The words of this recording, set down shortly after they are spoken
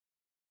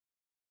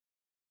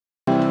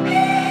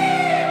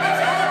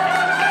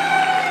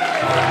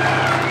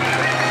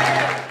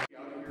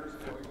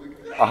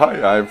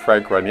Hi, I'm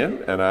Frank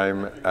Runyeon, and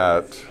I'm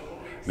at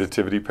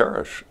Nativity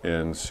Parish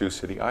in Sioux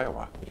City,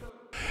 Iowa.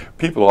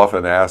 People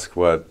often ask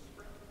what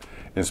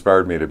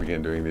inspired me to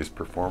begin doing these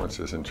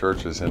performances in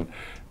churches, and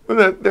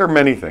there are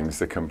many things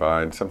that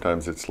combine.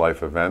 Sometimes it's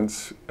life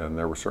events, and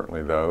there were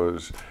certainly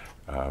those.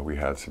 We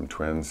had some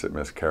twins that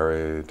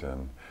miscarried,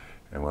 and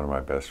one of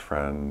my best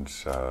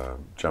friends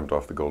jumped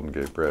off the Golden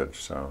Gate Bridge.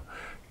 So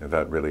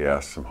that really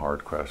asked some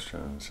hard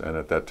questions. And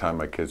at that time,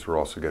 my kids were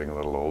also getting a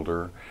little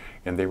older,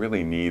 and they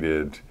really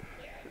needed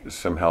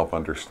some help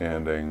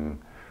understanding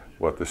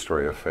what the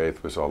story of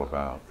faith was all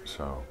about.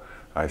 So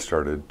I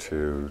started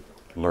to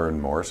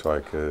learn more so I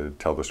could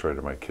tell the story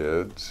to my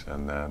kids,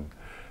 and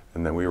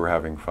then we were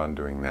having fun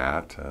doing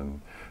that.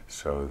 And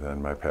so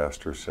then my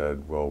pastor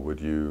said, well, would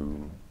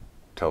you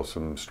tell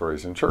some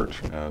stories in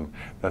church? And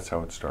that's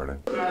how it started.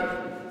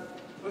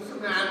 Let's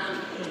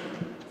imagine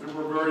that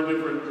we're very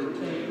different groups,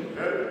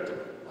 okay?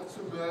 Let's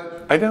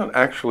imagine. I don't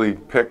actually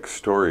pick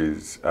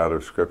stories out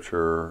of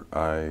Scripture.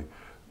 I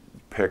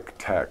pick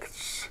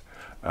texts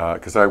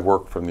because I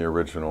work from the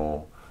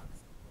original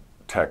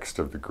text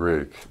of the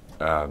Greek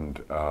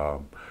and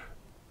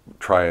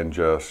try and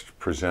just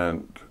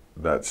present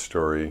that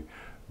story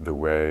the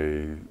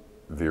way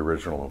the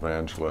original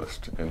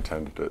evangelist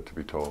intended it to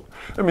be told.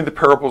 I mean, the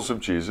parables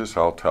of Jesus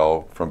I'll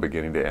tell from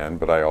beginning to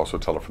end, but I also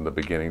tell it from the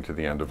beginning to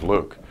the end of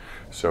Luke.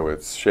 So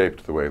it's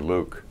shaped the way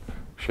Luke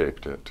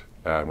shaped it.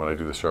 And when I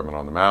do the Sermon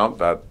on the Mount,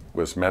 that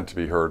was meant to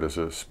be heard as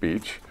a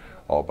speech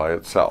all by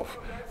itself.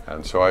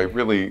 And so I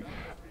really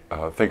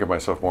think of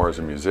myself more as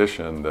a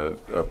musician that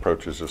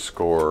approaches a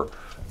score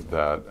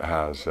that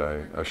has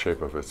a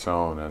shape of its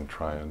own and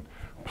try and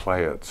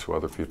play it so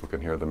other people can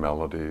hear the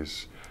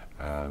melodies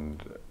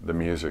and the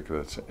music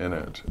that's in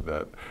it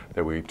that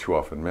we too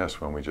often miss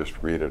when we just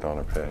read it on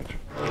a page.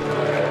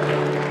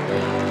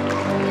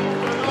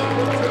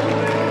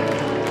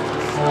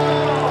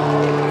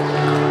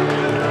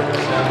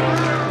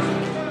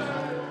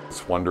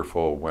 It's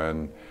wonderful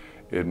when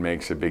it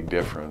makes a big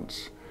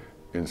difference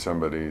in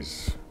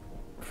somebody's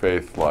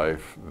faith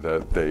life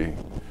that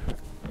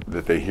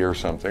they hear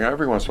something.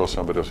 Every once in a while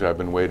somebody will say, I've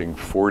been waiting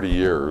 40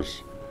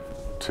 years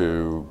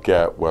to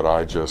get what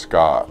I just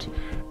got.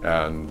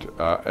 And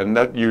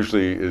that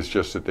usually is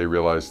just that they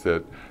realize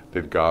that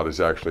God is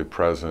actually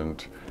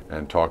present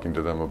and talking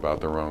to them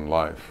about their own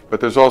life. But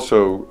there's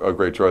also a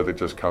great joy that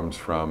just comes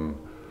from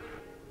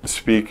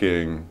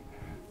speaking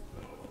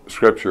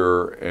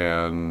Scripture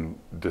and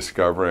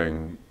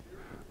discovering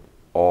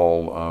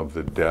all of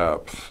the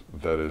depth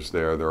that is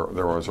there.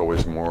 There is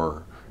always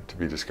more to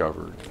be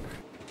discovered.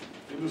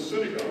 In the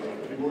synagogue,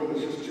 anymore,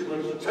 there's just too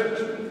much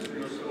attention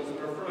between ourselves and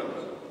our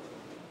friends.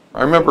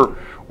 I remember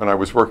when I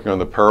was working on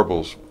the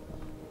parables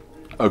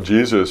of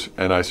Jesus,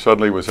 and I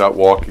suddenly was out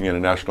walking in a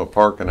national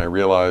park, and I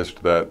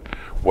realized that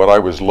what I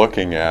was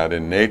looking at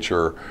in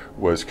nature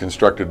was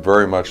constructed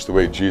very much the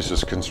way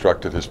Jesus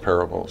constructed his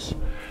parables.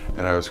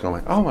 And I was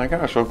going, oh my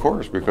gosh, of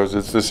course, because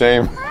it's the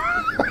same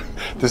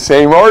the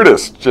same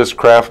artist, just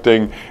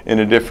crafting in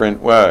a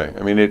different way.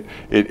 I mean,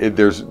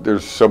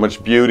 there's so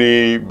much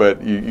beauty,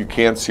 but you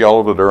can't see all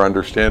of it or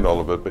understand all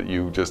of it, but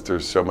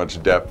there's so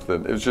much depth,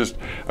 and I was just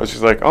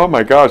like, oh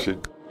my gosh.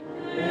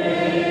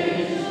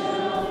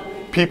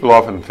 People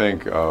often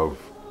think of,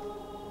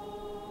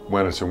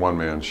 when it's a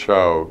one-man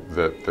show,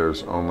 that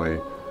there's only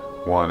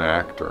one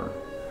actor.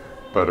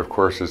 But of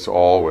course it's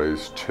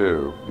always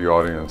two. The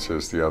audience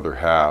is the other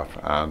half.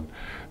 And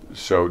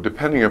so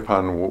depending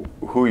upon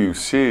who you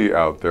see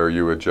out there,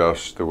 you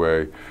adjust the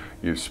way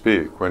you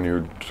speak. When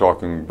you're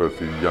talking with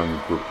a young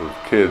group of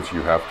kids,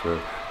 you have to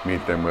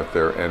meet them with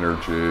their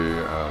energy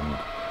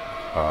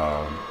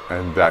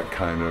and that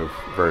kind of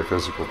very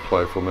physical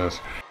playfulness.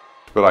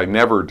 But I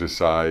never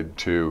decide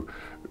to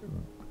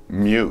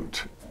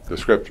mute the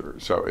Scripture.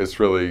 So it's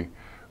really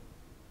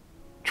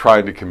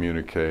trying to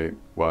communicate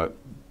what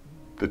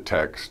the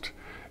text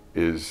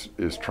is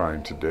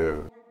trying to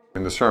do.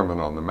 In the Sermon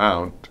on the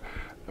Mount,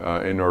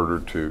 in order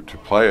to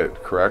play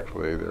it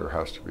correctly, there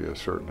has to be a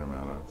certain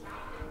amount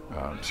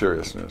of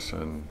seriousness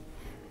and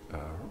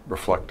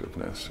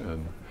reflectiveness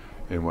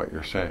in what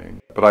you're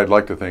saying. But I'd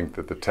like to think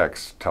that the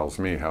text tells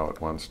me how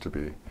it wants to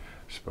be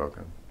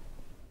spoken.